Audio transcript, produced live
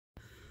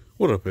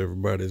What up,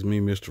 everybody? It's me,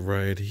 Mr.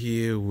 Riot,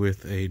 here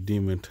with a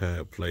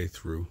Demontide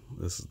playthrough.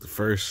 This is the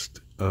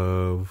first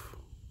of,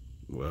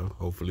 well,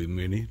 hopefully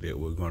many that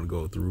we're going to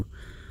go through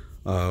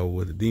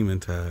with the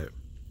Demontide.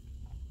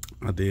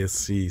 I did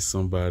see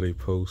somebody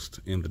post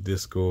in the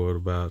Discord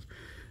about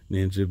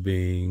Ninja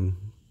being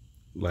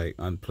like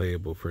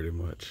unplayable pretty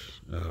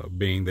much,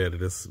 being that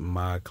it is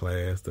my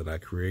class that I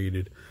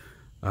created.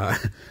 I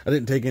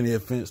didn't take any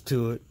offense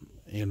to it.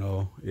 You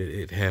know,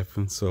 it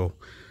happened. So,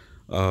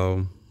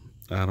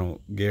 I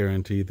don't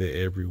guarantee that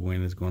every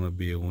win is going to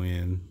be a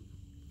win,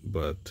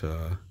 but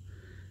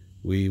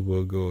we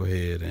will go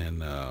ahead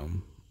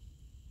and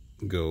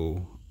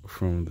go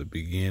from the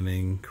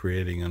beginning,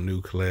 creating a new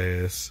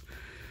class.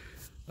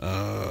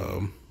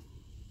 We'll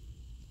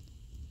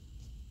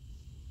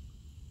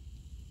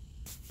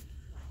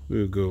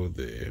go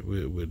there.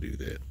 We'll do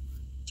that.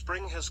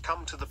 Spring has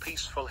come to the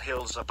peaceful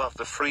hills above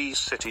the free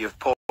city of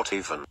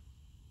Port-Even.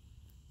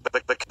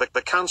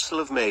 The Council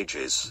of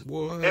Mages.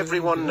 What?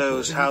 Everyone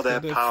knows how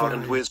their power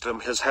and wisdom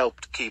has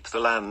helped keep the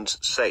land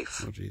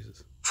safe. Oh,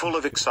 Jesus. Full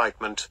of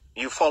excitement,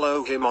 you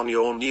follow him on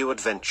your new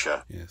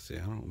adventure. Yeah, see,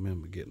 I don't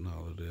remember getting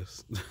all of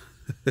this.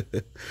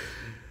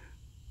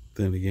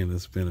 Then again,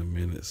 it's been a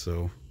minute,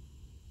 so.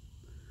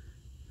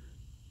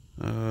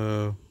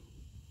 Alright,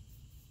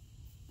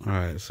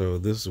 so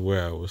this is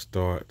where I will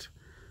start.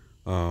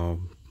 I'll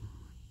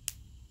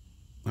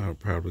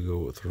probably go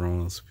with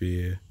Throne and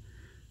Spear.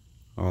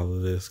 All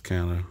of this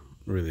kind of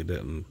really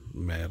doesn't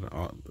matter.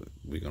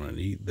 We're going to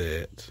need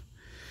that.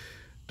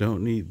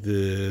 Don't need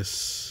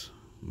this.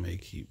 May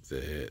keep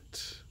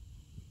that.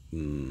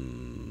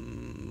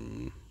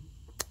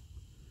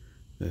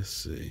 Let's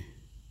see.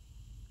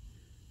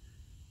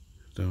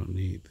 Don't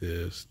need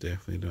this.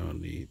 Definitely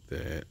don't need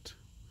that.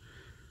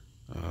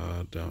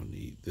 Don't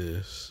need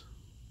this.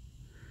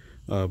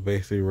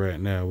 Basically right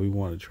now we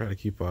want to try to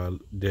keep our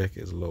deck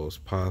as low as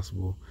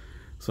possible.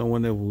 So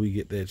whenever we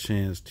get that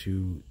chance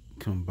to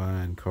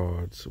combine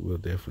cards, we'll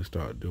definitely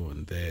start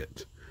doing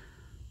that.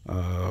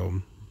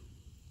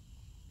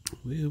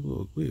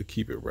 We'll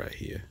keep it right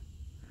here.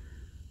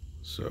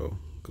 So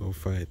go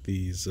fight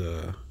these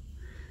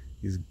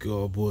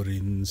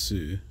goblins.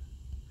 And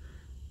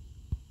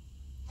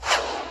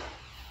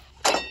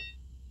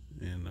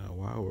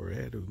while we're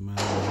at it,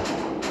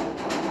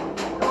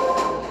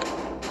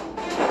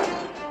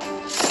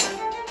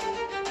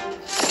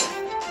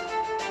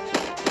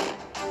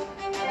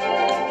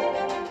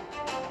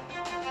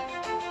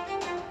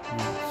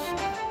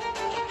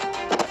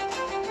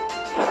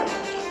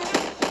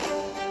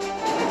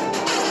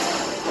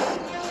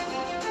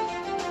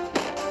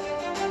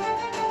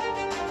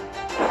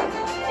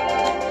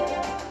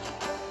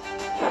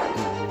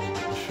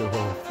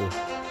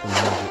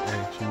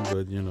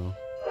 but you know.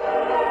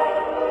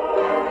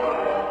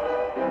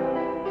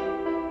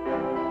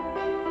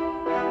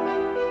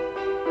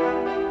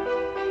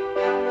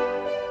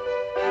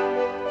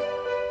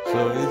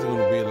 So these are going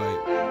to be like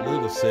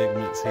little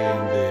segments here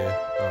and there,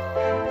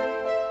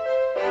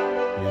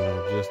 you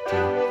know, just to,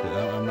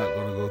 I'm not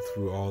going to go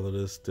through all of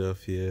this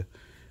stuff here.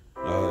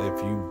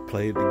 If you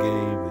played the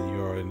game, then you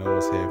already know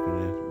what's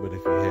happening, but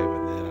if you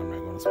haven't, then I'm not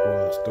going to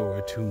spoil the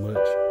story too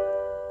much.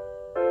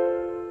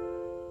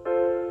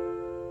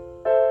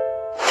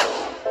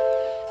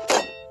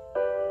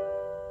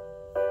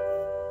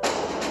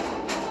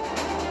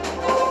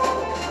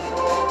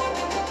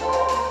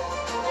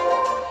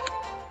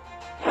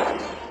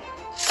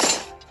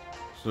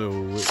 So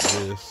with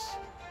this,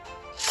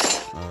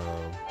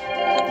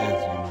 as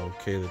you know,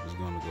 Caleb is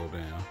going to go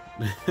down.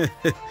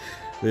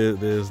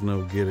 There's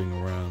no getting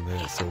around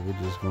that, so we're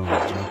just going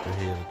to jump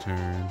ahead a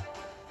turn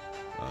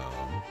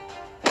and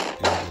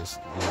just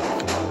let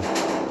fly.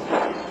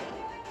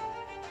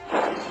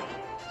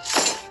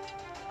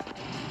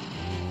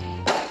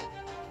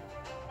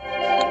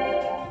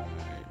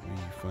 Alright, we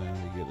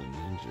finally get a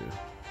ninja.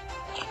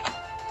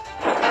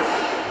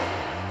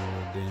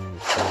 More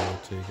damage, so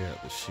take out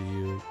the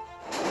shield.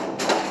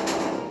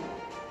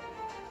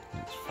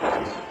 That's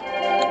fine.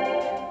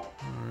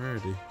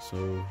 Alrighty, so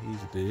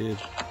he's dead.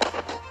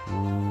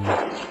 And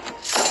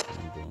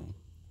boom.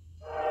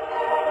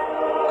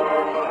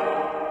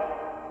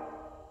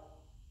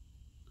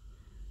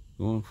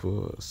 Going for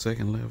a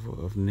second level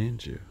of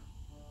ninja.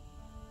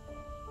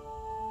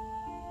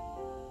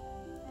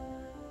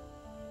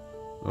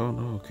 Oh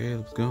no,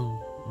 Caleb's gone.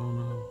 Oh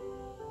no.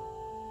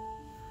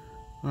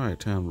 Alright,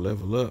 time to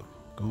level up.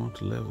 Going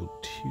to level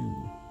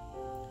 2.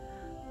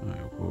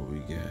 Alright, what we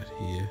got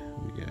here?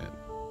 We got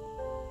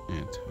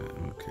anti.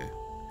 Okay.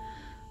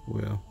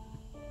 Well,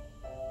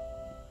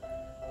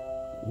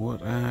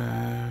 what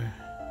I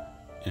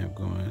am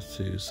going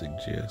to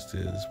suggest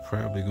is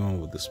probably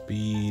going with the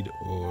speed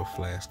or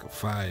flask of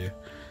fire.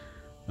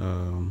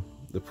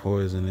 The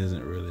poison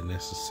isn't really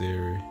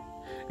necessary.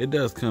 It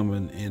does come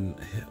in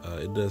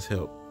it does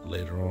help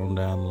later on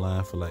down the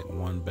line for like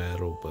one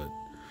battle, but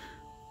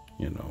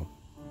you know,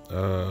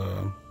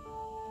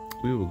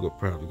 we will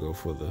probably go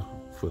for the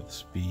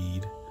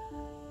speed.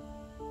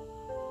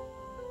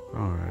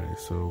 Alright,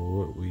 so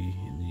what we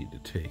need to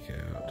take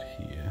out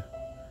here.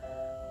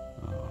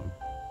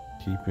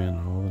 Keep in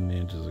all the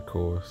ninjas, of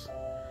course.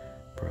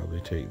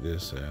 Probably take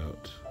this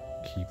out.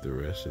 Keep the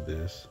rest of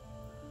this.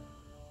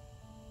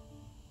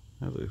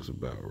 That looks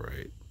about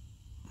right.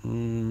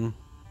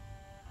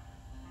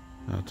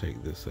 I'll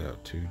take this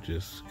out too,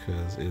 just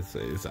because it's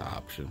an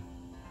option.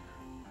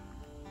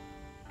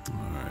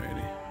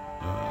 Alrighty.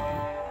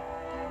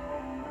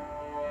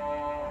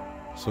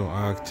 So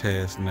our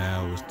task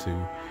now is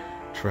to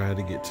try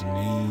to get to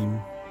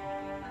Neem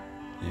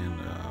and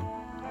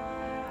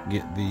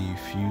get the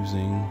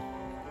fusing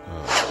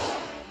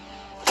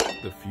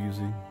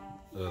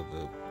of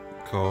the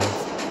cards.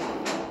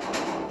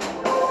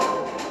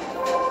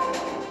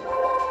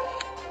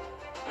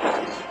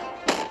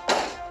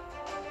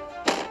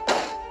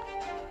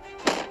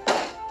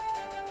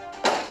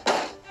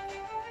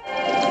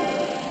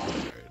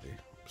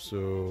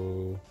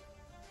 So,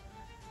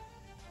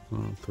 I'm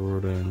gonna throw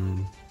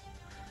down,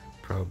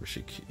 probably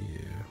should,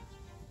 yeah.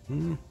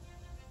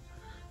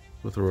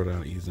 We'll throw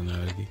down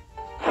Izanagi.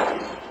 I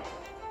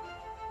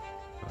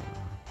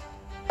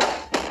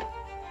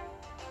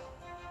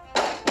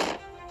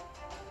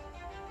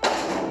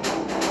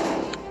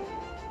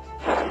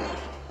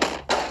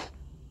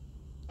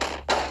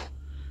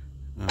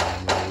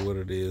don't know what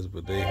it is,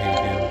 but they hate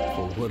him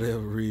for whatever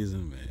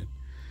reason, man.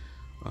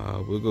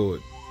 We'll go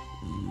with,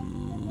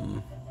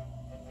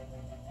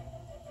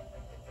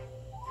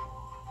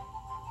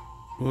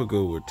 we'll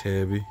go with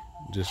Tabby,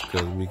 just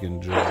because we can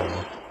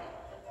draw.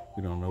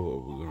 We don't know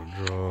what we're going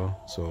to draw,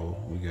 so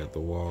we got the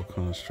wall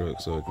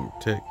construct so it can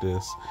protect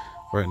us.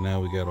 Right now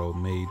we got old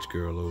mage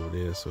girl over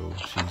there, so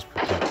she's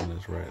protecting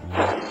us right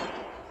now.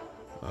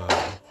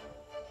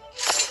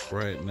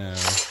 Right now,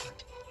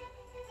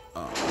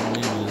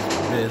 Ninja's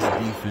best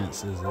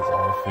defense is his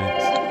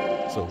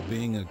offense, so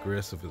being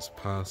aggressive as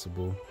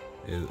possible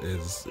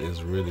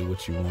is really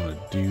what you want to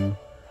do.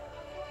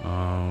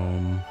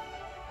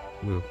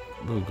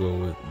 We'll go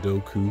with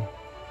Doku.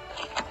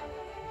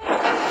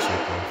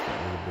 Check off a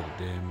little bit of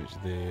damage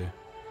there,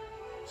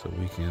 so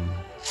we can go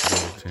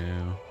to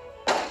town.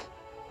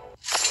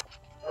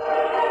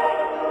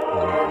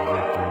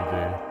 Victory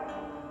there.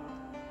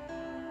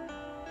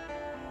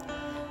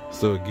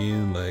 So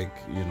again, like,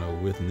 you know,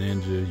 with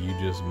Ninja, you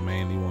just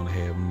mainly want to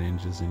have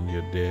ninjas in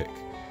your deck.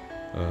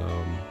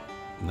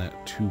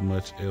 Not too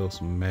much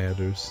else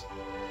matters.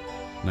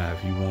 Now,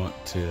 if you want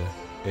to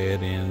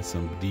add in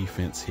some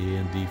defense here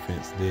and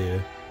defense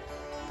there,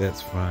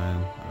 that's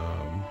fine.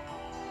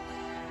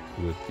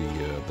 With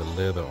the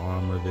leather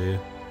armor there,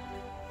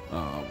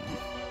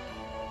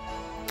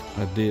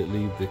 I did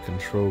leave the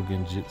control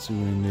genjutsu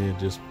in there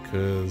just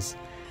because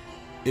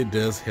it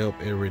does help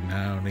every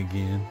now and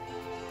again.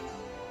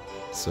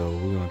 So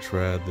we're gonna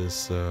try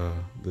this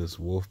this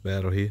wolf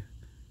battle here.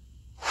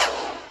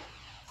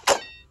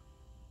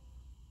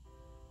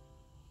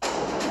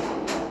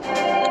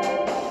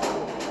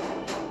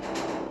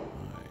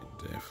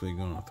 Definitely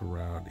gonna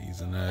throw out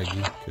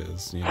Izanagi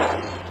because, you know,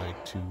 we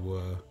like to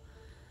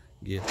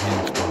get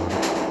him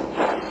started.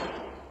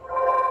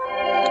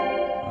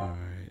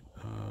 Alright,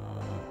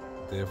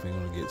 definitely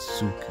gonna get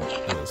Suki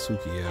out.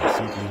 Suki is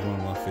one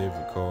of my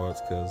favorite cards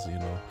because, you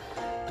know,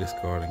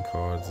 discarding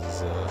cards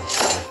is a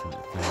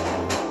definite thing.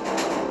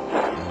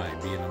 It might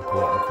be an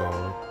important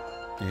card.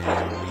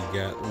 And we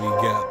got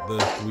the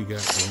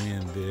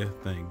win there,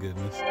 thank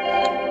goodness.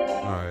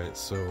 Alright,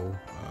 so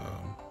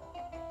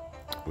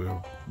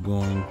we're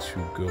going to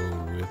go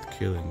with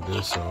killing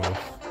this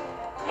off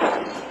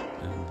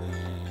and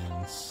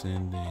then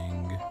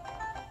sending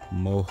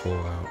Moho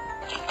out.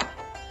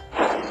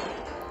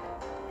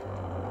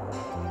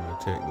 I'm gonna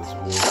attack this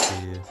wolf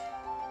here,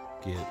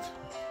 get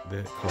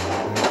that card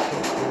back.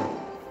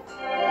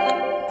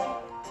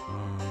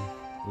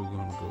 We're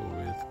gonna go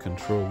with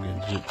control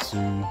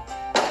genjutsu.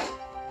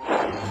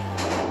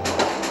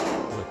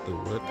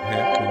 What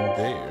happened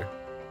there?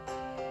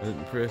 I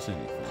didn't press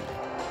anything.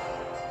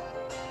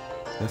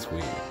 That's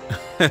weird.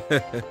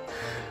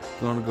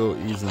 Gonna go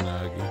with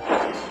Izanagi.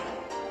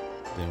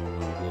 Then we're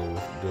gonna go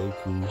with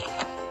Doku.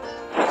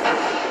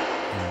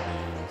 And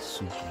then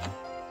Suki.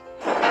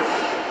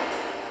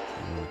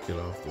 I'm gonna kill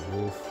off the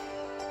wolf.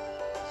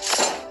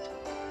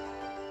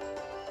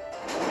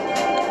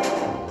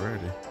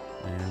 Alrighty.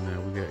 And now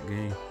we got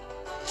game.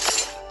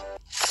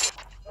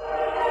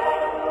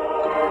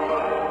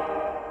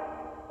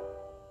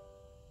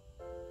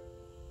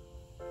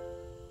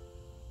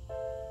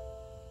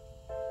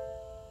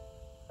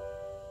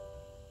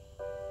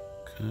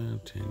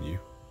 Continue.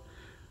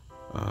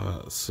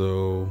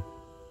 So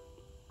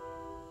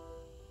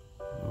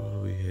what do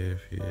we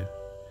have here?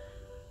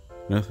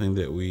 Nothing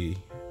that we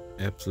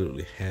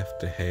absolutely have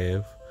to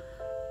have,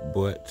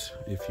 but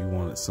if you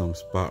wanted some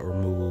spot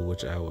removal,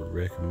 which I would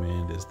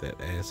recommend, is that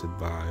acid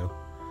vial,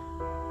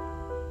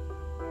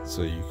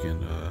 so you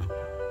can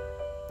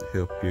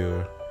help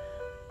your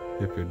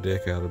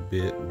deck out a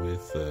bit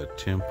with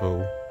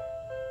tempo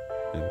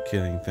and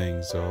killing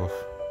things off.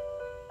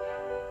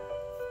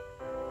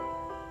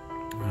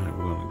 Alright,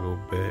 we're gonna go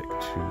back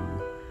to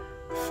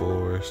the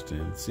forest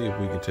and see if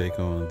we can take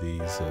on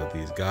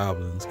these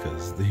goblins,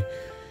 because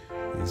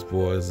These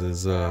boys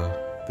is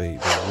they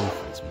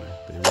ruthless, man.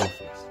 They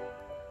ruthless.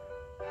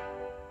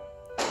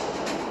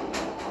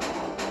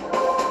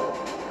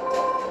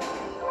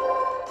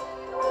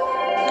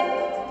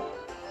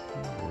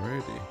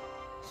 Alrighty.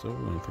 So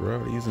we're gonna throw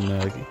out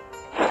Izanagi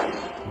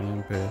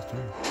and pass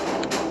turn.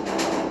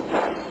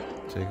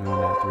 Take on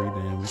that 3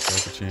 damage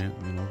like a champ,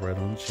 you know, right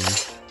on the chin.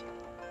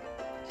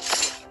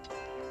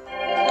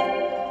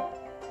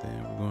 Then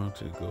we're going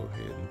to go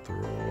ahead and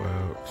throw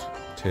out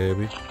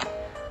Tabby.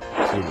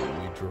 See what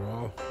we draw.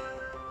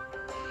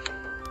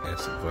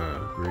 That's a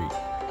vial, great. Go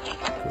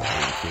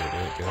ahead and kill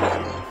that guy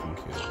off and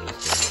kill this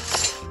guy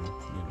off, and,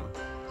 you know.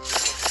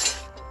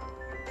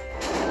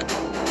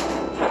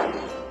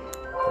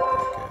 Put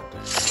that guy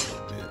down a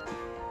little bit.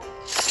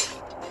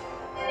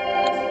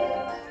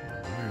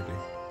 Alrighty.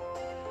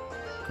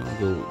 Gonna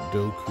go with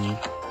Doku.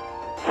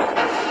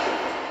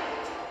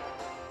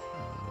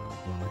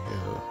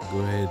 Go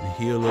ahead and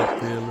heal up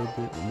there a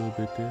little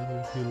bit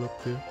there, heal up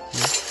there.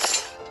 Yeah.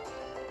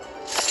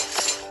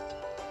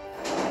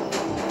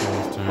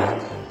 Turn.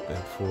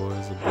 That 4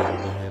 is a bit of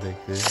a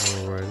headache there.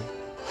 Alrighty,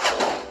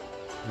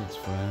 that's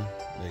fine.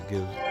 That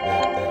gives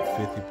that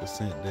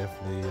 50%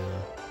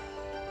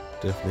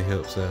 definitely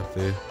helps out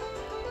there.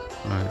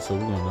 All right, so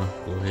we're gonna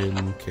go ahead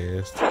and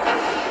cast.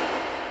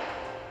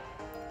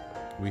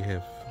 We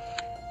have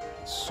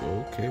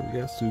okay. We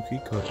got Suki.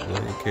 Go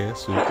ahead and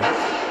cast Suki.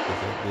 Get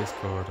that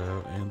discard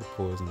out and the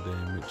poison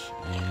damage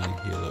and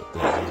heal up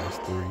that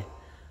last 3.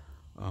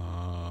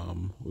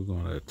 We're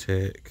gonna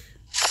attack.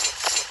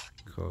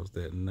 Cause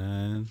that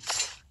 9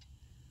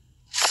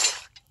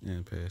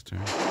 and pass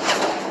turn.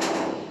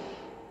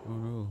 Oh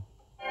no!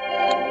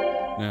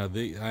 Now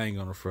I ain't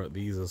gonna front.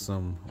 These are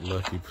some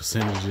lucky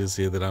percentages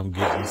here that I'm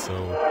getting, so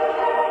you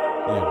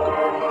know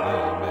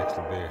I'm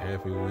actually very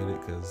happy with it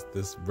because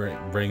this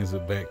brings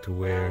it back to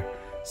where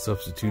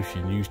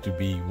substitution used to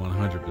be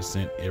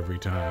 100% every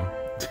time.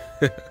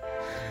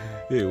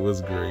 It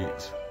was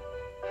great.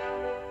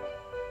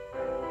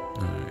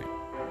 All right,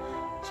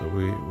 so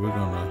we're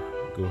gonna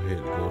go ahead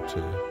and go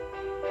to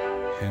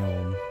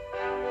Helm.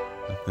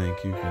 I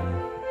think you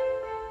can.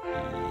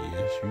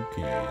 Yes, you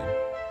can.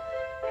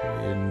 Go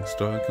ahead and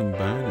start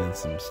combining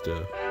some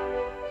stuff.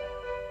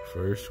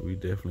 First, we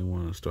definitely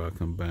want to start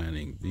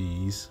combining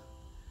these.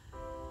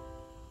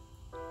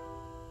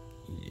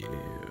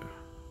 Yeah.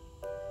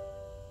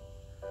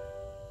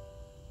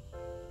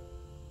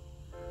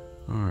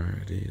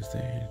 Alrighty, is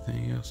there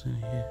anything else in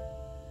here?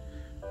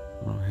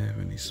 I don't have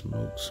any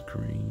smoke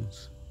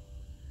screens.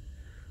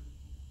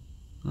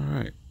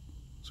 Alright,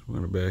 so we're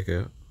going to back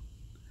out.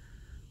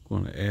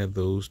 Going to add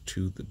those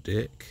to the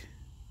deck.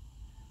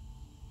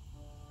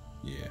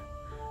 Yeah.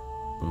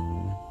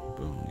 Boom,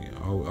 boom. Yeah,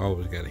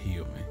 always got to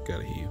heal, man. Got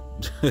to heal.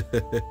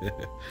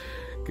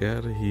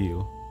 Got to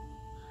heal.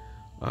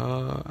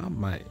 I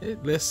might.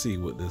 Let's see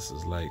what this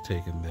is like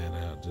taking that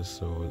out, just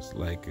so it's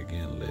like,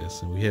 again,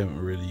 less. And we haven't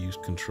really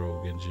used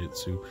control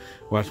genjutsu.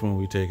 Watch when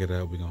we take it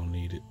out, we're going to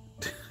need it.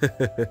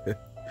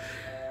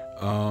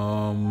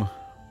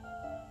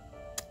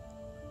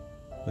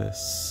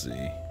 Let's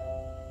see.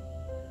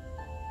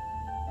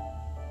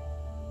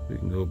 We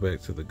can go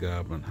back to the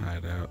goblin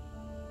hideout.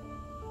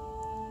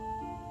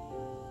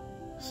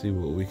 See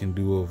what we can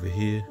do over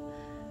here.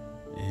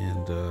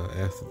 And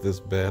after this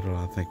battle,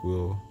 I think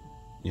we'll,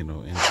 end the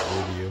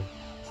video.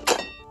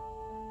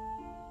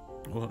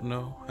 Well,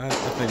 no, I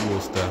think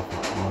we'll stop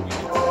it when we get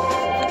to the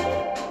next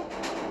level.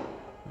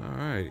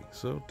 Alright,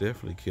 so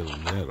definitely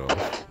killing that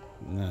off.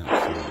 Not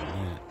feeling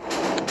that.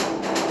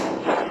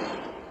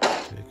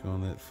 Take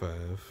on that 5.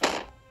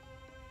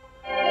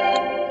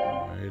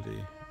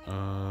 Alrighty.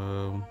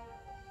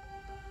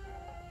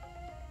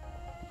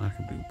 I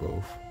can do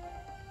both.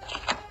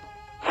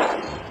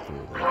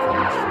 Throw that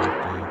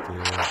construct out there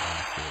and kill that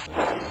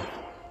off.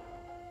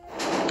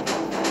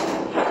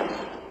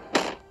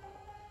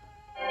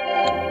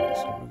 Alright,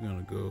 so we're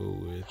gonna go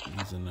with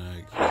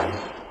Izanagi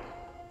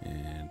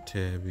and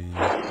Tabby.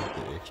 Get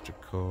the extra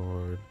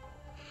card.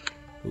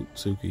 Oop,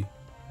 Suki.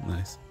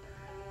 Nice.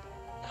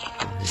 Go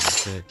ahead and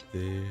attack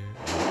there.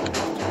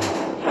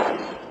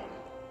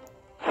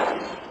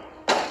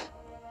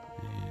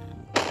 And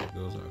there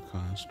goes our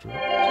construct.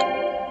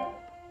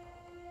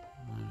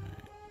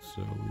 Alright, so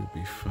we'll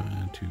be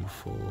fine. 2,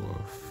 4,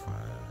 5.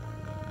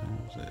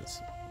 That's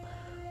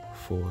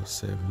 4,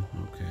 7.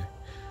 Okay.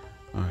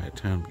 Alright,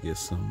 time to get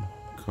some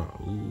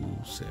card.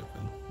 Ooh, 7.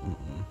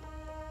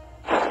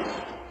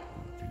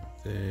 Do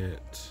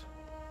that.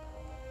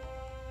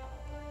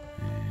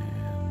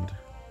 And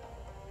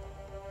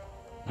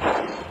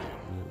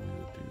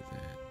we'll do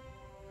that.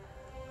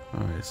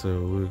 Alright, so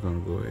we're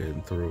gonna go ahead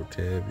and throw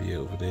Tabby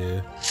over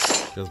there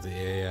because the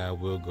AI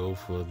will go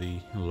for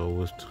the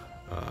lowest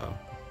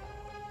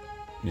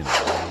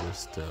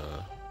lowest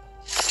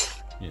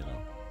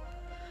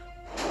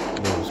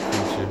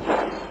creature.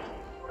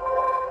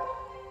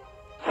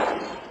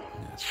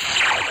 That's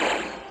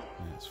fine.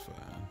 That's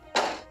fine.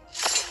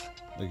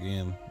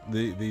 Again,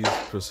 these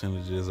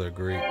percentages are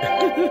great.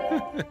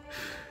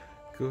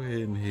 Go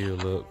ahead and heal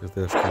up because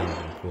that's kind of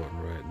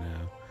important right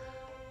now.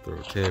 Throw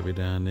Tabby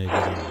down there,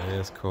 get the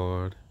last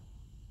card.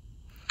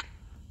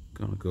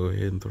 Gonna go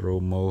ahead and throw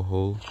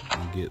Moho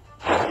and get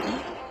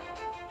lucky.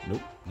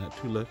 Nope, not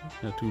too lucky,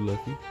 not too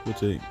lucky,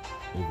 which ain't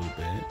overly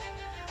bad.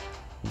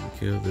 I'm gonna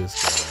kill this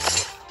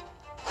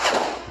guy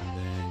and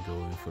then go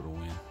in for the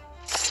win.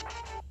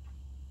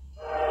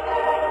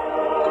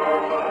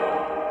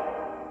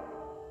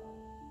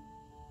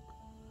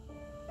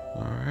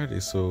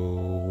 Alrighty, so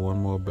one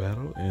more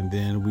battle and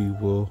then we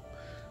will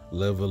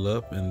level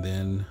up and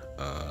then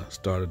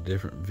start a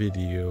different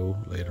video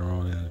later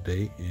on in the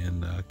day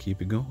and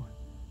keep it going.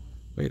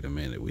 Wait a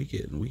minute, we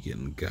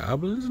getting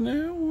goblins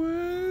now?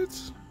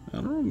 What?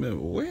 I don't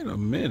remember. Wait a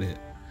minute.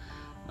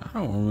 I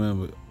don't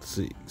remember.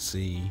 See,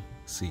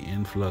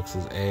 Influx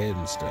is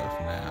adding stuff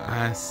now.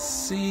 I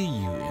see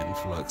you,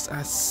 Influx.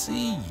 I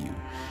see you.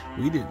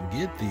 We didn't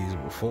get these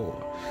before.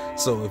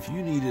 So if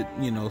you needed,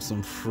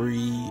 some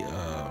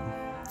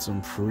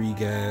free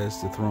guys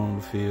to throw on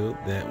the field,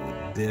 that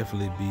would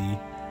definitely be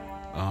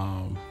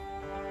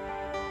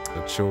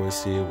a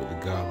choice here with the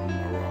Goblin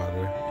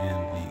Marauder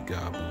and the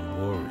Goblin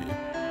Warrior.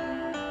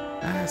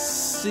 I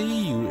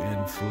see you,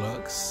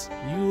 Influx.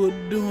 You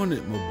are doing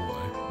it, my boy.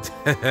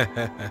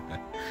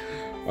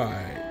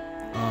 Alright.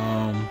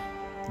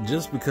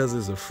 Just because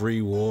it's a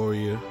free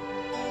warrior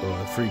or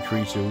a free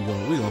creature, we're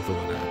gonna throw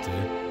it out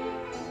there.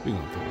 We're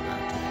gonna throw it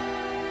out there.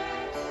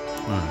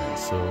 Alright,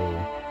 so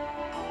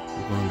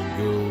we're gonna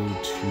go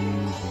to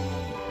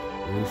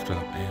the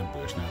rooftop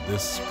ambush. Now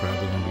this is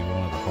probably gonna be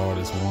one of the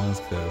hardest ones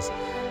because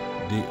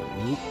you know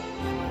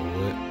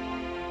what?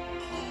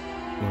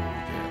 What do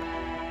we got?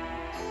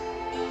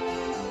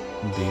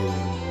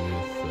 Dealing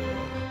with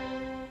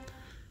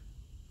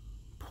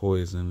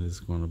poison is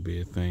going to be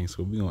a thing,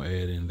 so we're going to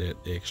add in that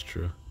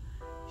extra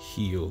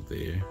heal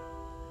there.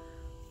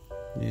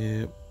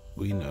 Yep,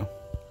 we know.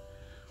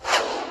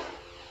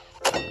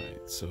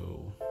 Alright, so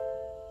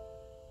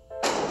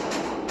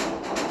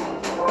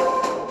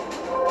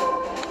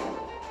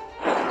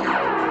we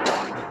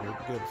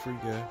got a free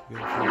guy.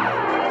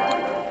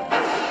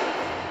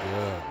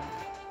 God,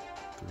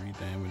 3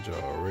 damage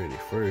already.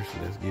 First,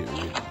 let's get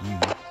rid of you.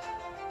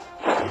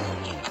 I'm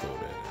gonna throw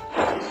that out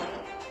there.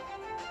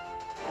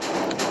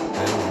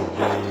 That was a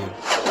big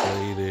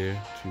play there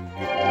to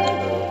get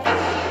rid of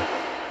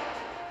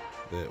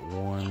that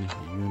one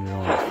unit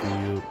on the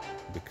field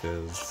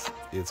because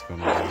it's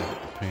gonna be a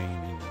pain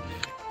in the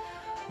neck.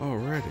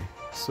 Alrighty,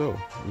 so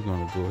we're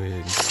gonna go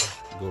ahead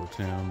and go to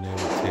town there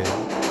with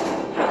Tabby.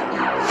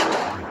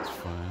 That's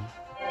fine.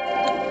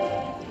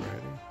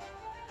 Alrighty.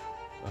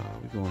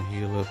 We're gonna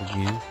heal up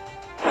again.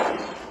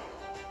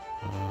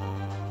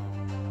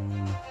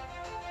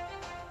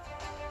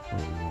 What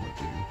do we want to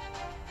do?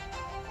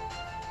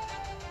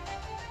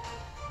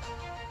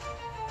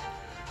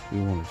 We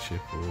want to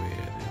chip away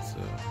at his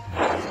arm.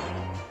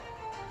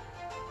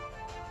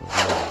 But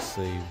we're gonna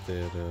save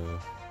that.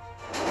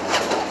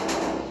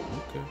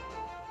 Okay.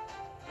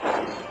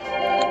 Alright,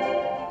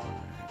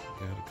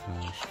 got a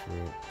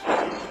construct.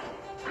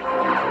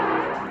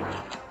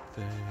 Got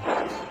that.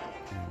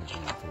 And we're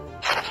gonna throw it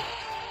back.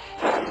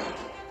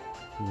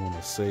 We want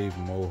to save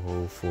Moho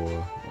for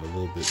a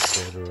little bit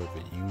better of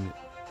a unit.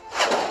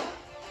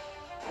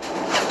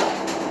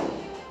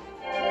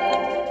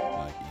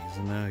 Like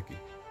Izanagi.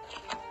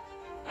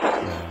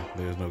 Now,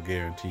 there's no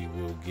guarantee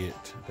we'll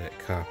get that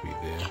copy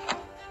there.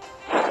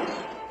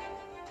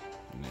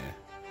 Nah,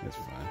 that's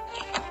fine.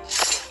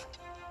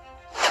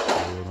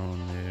 Throw it on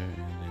there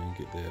and then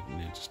get that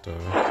ninja star.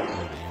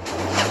 And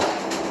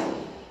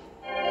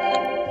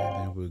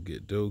then we'll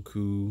get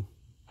Doku.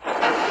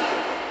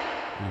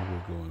 And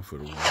we're going for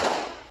the win.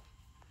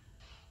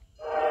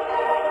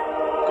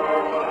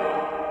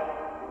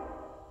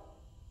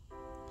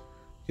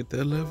 Get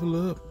that level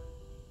up.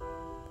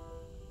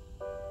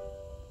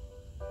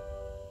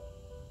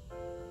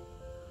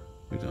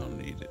 We don't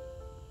need it.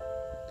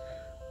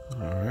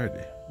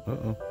 Alrighty.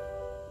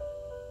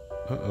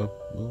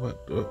 Move up.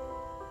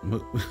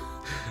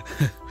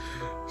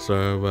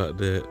 Sorry about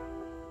that.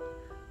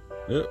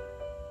 Yep.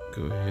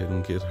 Go ahead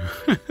and get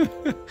her.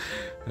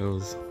 that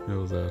was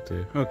out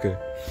there. Okay.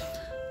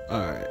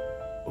 Alright.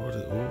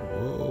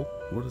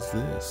 What is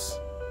this?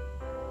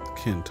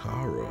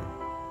 Kentaro.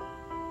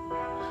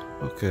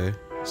 Okay.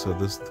 So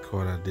this is the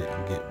card I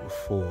didn't get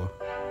before.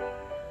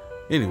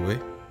 Anyway,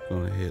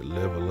 gonna hit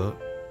level up.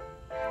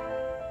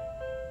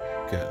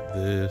 Got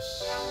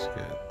this.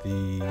 Got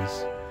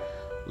these.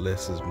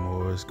 Less is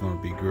more. It's gonna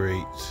be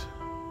great.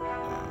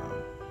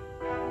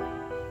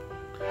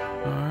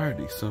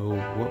 Alrighty, so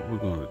what we're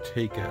going to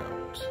take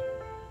out,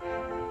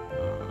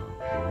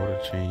 water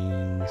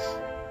chains,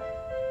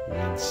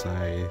 wind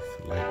scythe,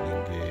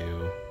 lightning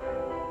gale,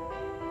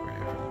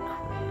 gravity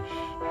crush.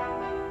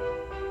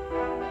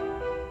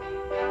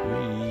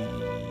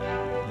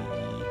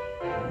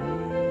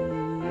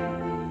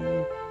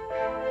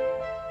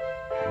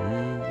 We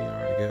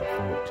already got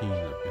 14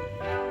 up in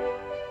here.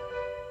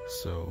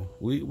 So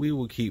we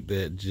will keep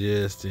that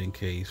just in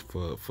case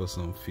for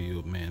some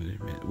field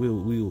management.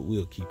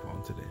 We'll keep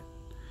on to that.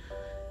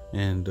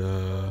 And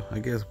I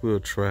guess we'll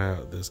try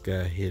out this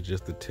guy here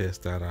just to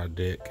test out our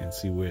deck and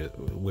see where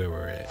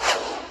we're at.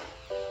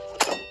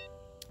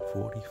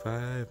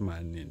 45, my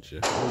ninja.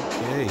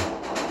 Okay.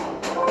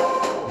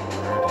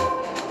 Alrighty.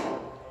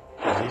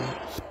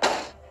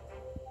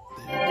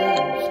 There it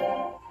goes.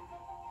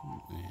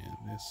 And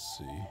let's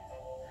see.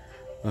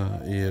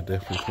 Yeah,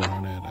 definitely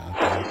throwing that out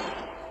there.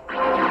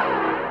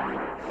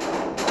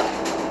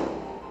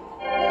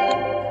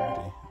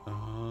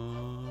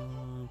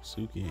 Alrighty.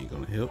 Suki ain't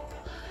gonna help.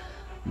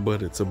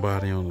 But it's a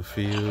body on the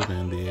field,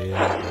 and the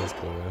AI does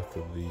go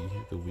after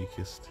the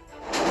weakest.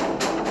 There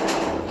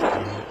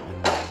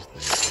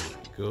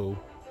we go.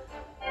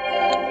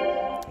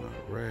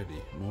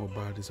 Alrighty, more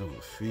bodies on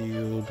the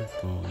field.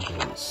 Gonna go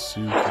with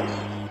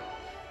Suki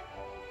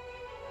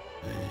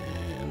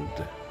and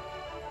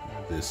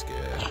this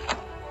guy.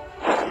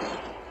 I'm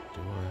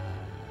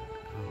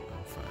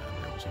fine.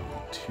 That was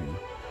only 2.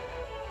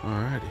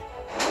 Alrighty.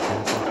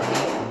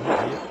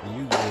 Yep,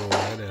 you go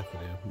right after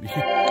them.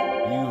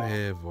 You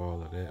have all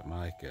of that,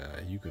 my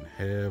guy. You can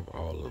have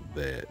all of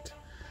that.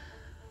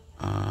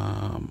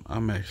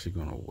 I'm actually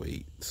gonna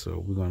wait, so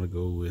we're gonna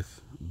go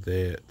with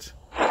that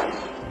and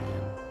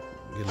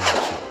get a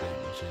little chip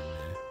damage in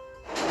there.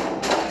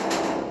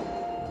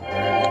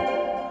 Alrighty.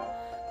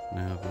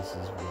 Now this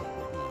is what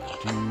we're gonna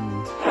do.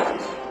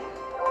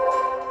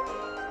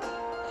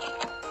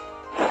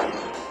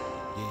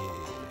 Yeah,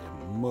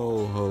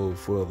 moho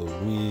for the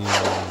win.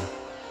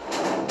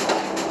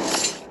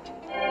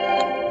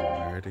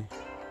 Alrighty.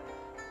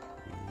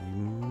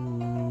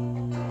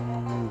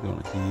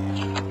 Gonna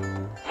heal.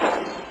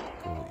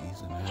 Go to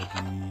Ease and IV.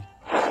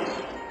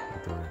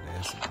 Throw that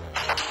acid vial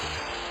right there.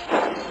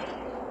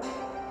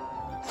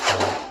 And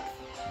attack.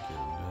 Get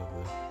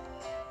another.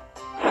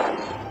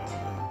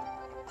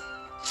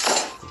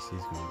 Because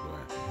he's gonna go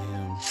after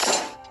him.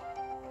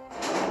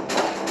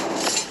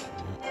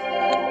 Yep.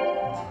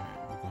 Alright,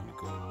 we're gonna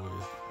go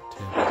with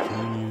Tampa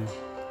Jr.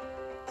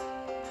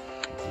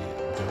 Get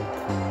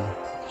Doku.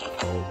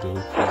 Call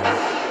Doku.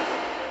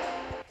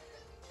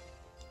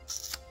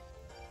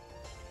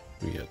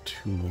 We got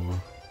 2 more.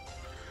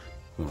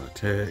 Gonna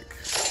attack.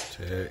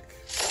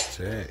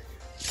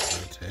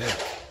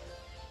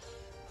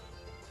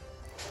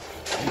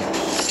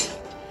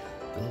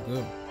 Go.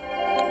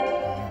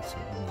 Alright, so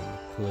we're gonna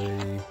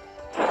play.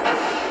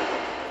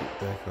 Get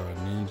back our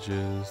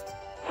ninjas.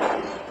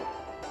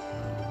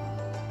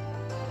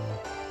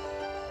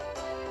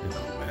 It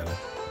don't matter.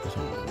 It's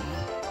only 1.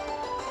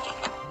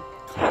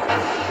 Come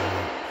back.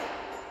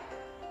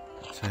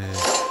 Attack.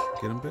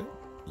 Get him back?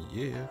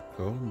 Yeah,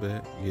 call him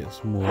back. Get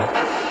some more.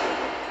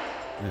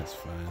 That's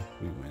fine.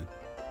 We win.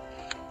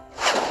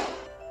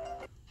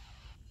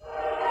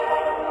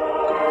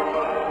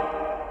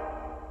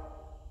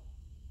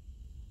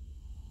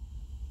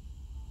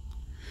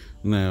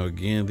 Now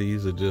again,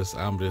 these are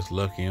I'm just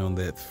lucky on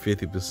that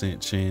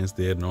 50% chance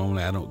there.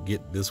 Normally I don't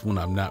get this one.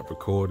 I'm not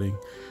recording.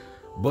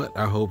 But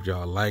I hope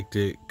y'all liked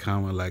it.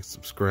 Comment, like,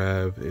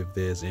 subscribe. If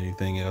there's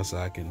anything else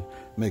I can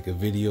make a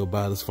video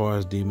about as far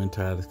as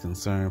Demontide is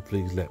concerned,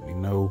 please let me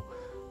know.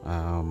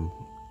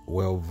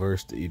 Well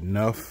versed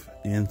enough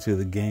into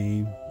the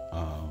game.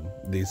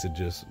 These are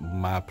just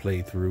my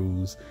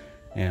playthroughs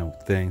and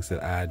things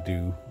that I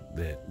do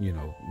that, you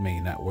know, may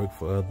not work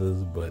for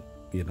others, but,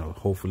 you know,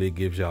 hopefully it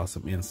gives y'all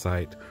some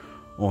insight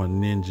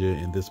on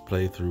Ninja in this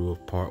playthrough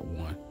of part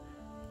 1.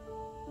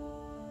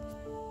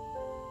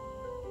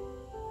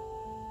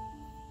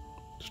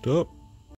 Stop.